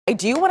I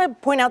do want to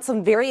point out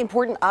some very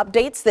important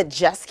updates that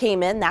just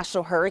came in.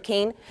 National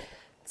Hurricane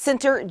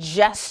Center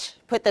just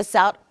put this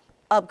out,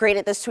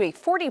 upgraded this to a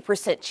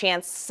 40%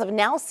 chance of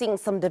now seeing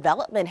some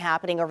development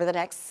happening over the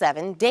next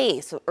 7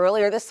 days. So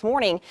earlier this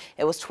morning,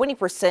 it was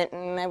 20%,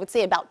 and I would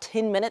say about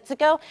 10 minutes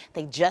ago,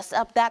 they just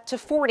upped that to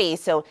 40.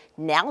 So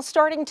now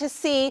starting to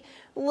see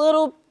a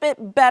little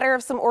bit better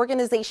of some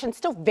organization,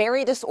 still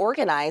very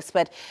disorganized,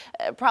 but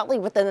probably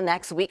within the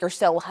next week or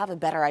so, we'll have a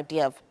better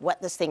idea of what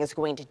this thing is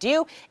going to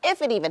do,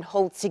 if it even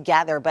holds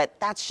together. But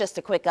that's just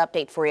a quick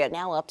update for you.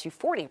 Now up to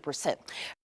 40%.